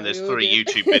Googled it, and there's Oh, 3 okay.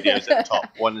 YouTube videos at the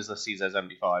top. One is the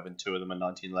CZ75, and 2 of them are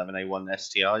 1911A1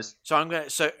 STIs.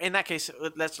 So in that case,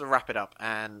 let's wrap it up,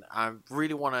 and I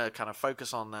really want to kind of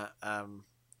focus on that,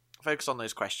 focus on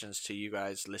those questions to you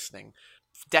guys listening.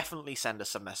 Definitely send us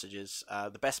some messages.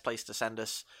 The best place to send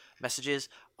us messages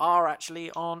are actually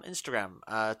on Instagram,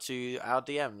 to our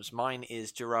DMs. Mine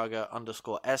is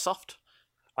Jiraga_airsoft.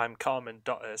 I'm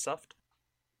Carmen.airsoft.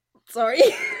 Sorry.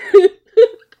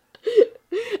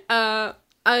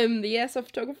 I'm the airsoft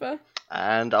photographer.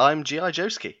 And I'm G.I.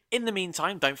 Joski. In the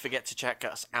meantime, don't forget to check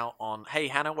us out on... Hey,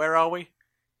 Hannah, where are we?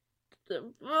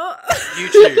 YouTube.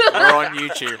 We're on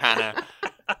YouTube, Hannah.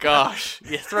 Gosh,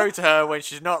 you throw to her when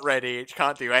she's not ready. She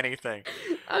can't do anything.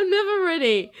 I'm never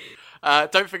ready.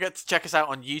 Don't forget to check us out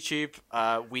on YouTube.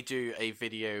 We do a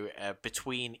video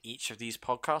between each of these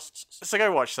podcasts. So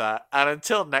go watch that. And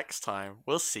until next time,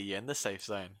 we'll see you in the safe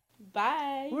zone.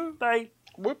 Bye. Bye.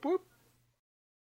 Whoop whoop.